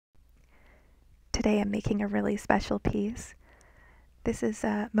Today I'm making a really special piece. This is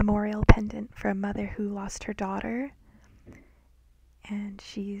a memorial pendant for a mother who lost her daughter, and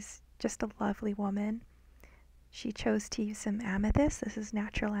she's just a lovely woman. She chose to use some amethyst. This is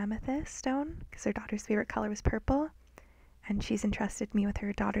natural amethyst stone because her daughter's favorite color was purple, and she's entrusted me with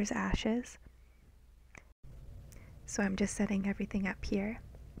her daughter's ashes. So I'm just setting everything up here.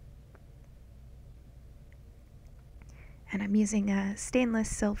 And I'm using a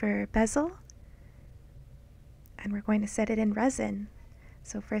stainless silver bezel, and we're going to set it in resin.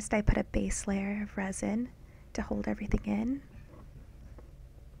 So first I put a base layer of resin to hold everything in.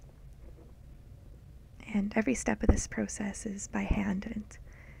 And every step of this process is by hand and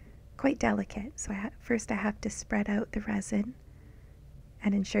quite delicate. So first I have to spread out the resin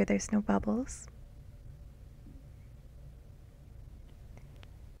and ensure there's no bubbles.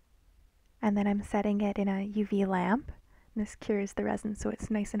 And then I'm setting it in a UV lamp. And this cures the resin so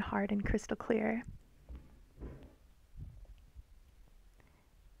it's nice and hard and crystal clear.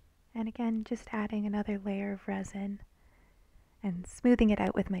 And again, just adding another layer of resin and smoothing it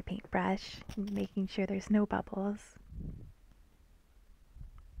out with my paintbrush, and making sure there's no bubbles.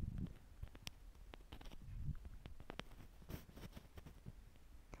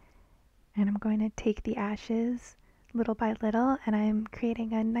 And I'm going to take the ashes little by little, and I'm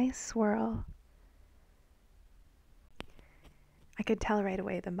creating a nice swirl. I could tell right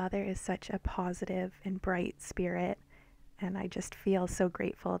away the mother is such a positive and bright spirit, and I just feel so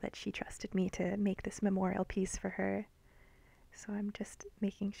grateful that she trusted me to make this memorial piece for her. So I'm just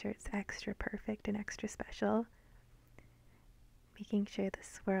making sure it's extra perfect and extra special, making sure the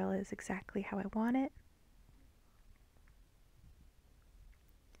swirl is exactly how I want it.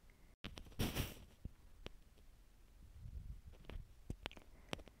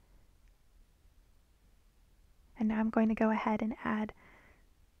 And now I'm going to go ahead and add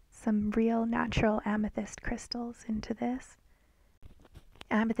some real natural amethyst crystals into this.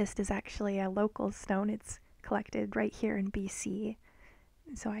 Amethyst is actually a local stone. It's collected right here in BC.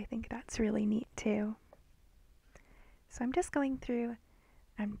 So I think that's really neat too. So I'm just going through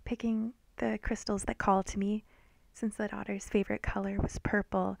and picking the crystals that call to me. Since the daughter's favorite color was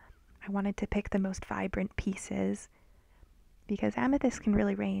purple, I wanted to pick the most vibrant pieces because amethyst can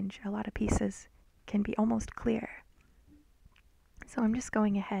really range. A lot of pieces can be almost clear. So I'm just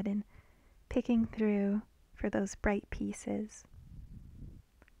going ahead and picking through for those bright pieces.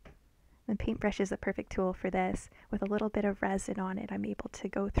 The paintbrush is a perfect tool for this. With a little bit of resin on it, I'm able to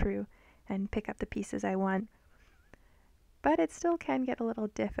go through and pick up the pieces I want. But it still can get a little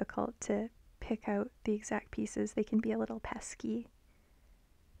difficult to pick out the exact pieces. They can be a little pesky.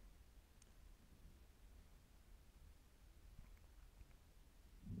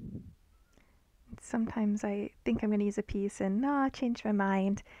 Sometimes I think I'm going to use a piece and change my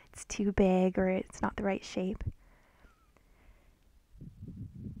mind. It's too big or it's not the right shape.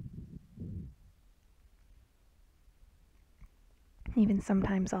 Even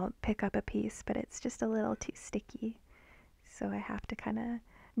sometimes I'll pick up a piece, but it's just a little too sticky. So I have to kind of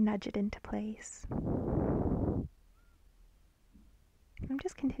nudge it into place. I'm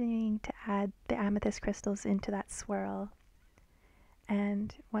just continuing to add the amethyst crystals into that swirl.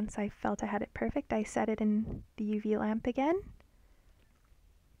 And once I felt I had it perfect, I set it in the UV lamp again.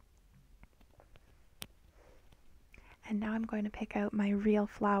 And now I'm going to pick out my real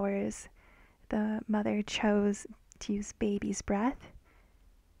flowers. The mother chose to use baby's breath.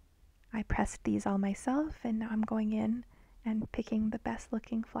 I pressed these all myself, and now I'm going in and picking the best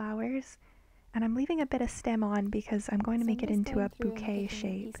looking flowers. And I'm leaving a bit of stem on because I'm going to make it into a bouquet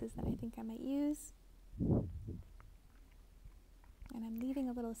shape. Pieces that I think I might use. And I'm leaving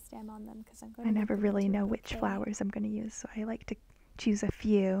a little stem on them because I'm going to I never really know which flowers I'm going to use, so I like to choose a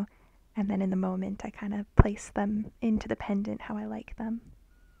few, and then in the moment I kind of place them into the pendant how I like them.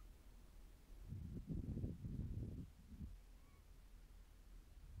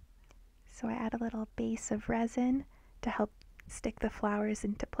 So I add a little base of resin to help stick the flowers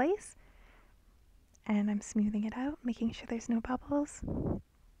into place, and I'm smoothing it out, making sure there's no bubbles,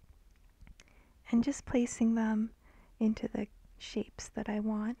 and just placing them into the shapes that I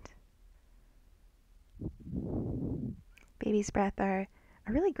want. Baby's breath are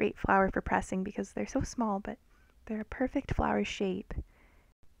a really great flower for pressing because they're so small, but they're a perfect flower shape.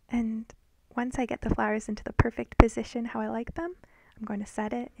 And once I get the flowers into the perfect position how I like them, I'm going to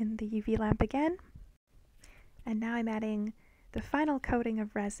set it in the UV lamp again. And now I'm adding the final coating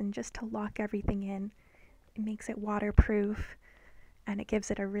of resin just to lock everything in. It makes it waterproof and it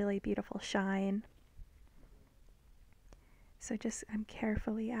gives it a really beautiful shine. So I'm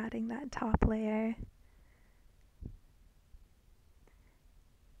carefully adding that top layer.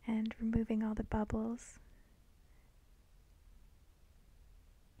 And and removing all the bubbles.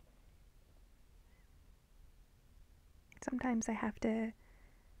 Sometimes I have to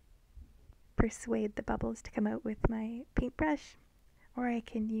persuade the bubbles to come out with my paintbrush, or I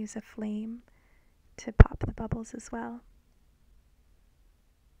can use a flame to pop the bubbles as well.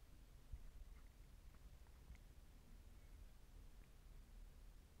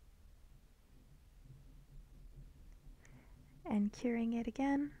 And curing it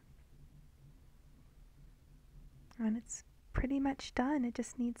again. And it's pretty much done. It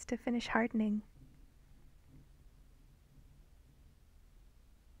just needs to finish hardening.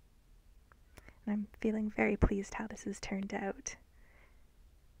 And I'm feeling very pleased how this has turned out.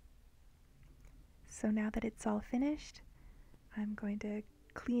 So now that it's all finished, I'm going to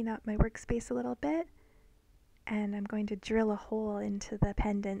clean up my workspace a little bit, and I'm going to drill a hole into the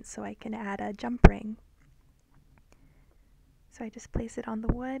pendant so I can add a jump ring. So I just place it on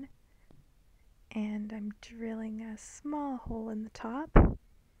the wood, and I'm drilling a small hole in the top.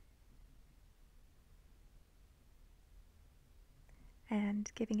 And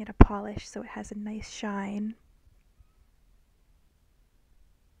giving it a polish so it has a nice shine.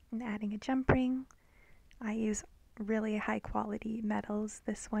 And adding a jump ring. I use really high quality metals.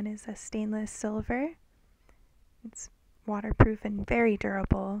 This one is a stainless silver. It's waterproof and very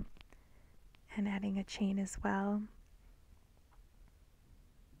durable. And adding a chain as well.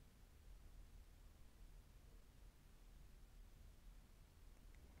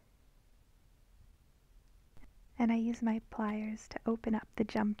 And I use my pliers to open up the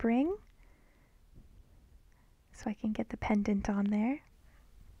jump ring so I can get the pendant on there.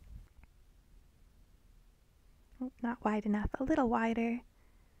 Oh, not wide enough, a little wider.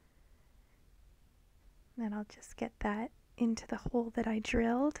 Then I'll just get that into the hole that I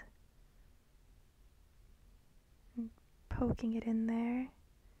drilled. And poking it in there.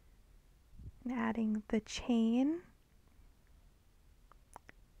 And adding the chain.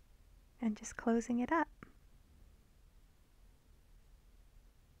 And just closing it up.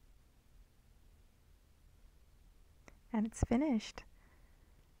 And it's finished.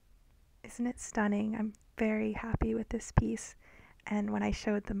 Isn't it stunning? I'm very happy with this piece. And when I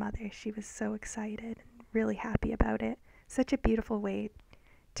showed the mother, she was so excited and really happy about it. Such a beautiful way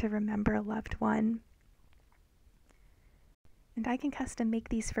to remember a loved one. And I can custom make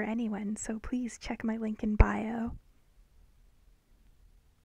these for anyone, so please check my link in bio.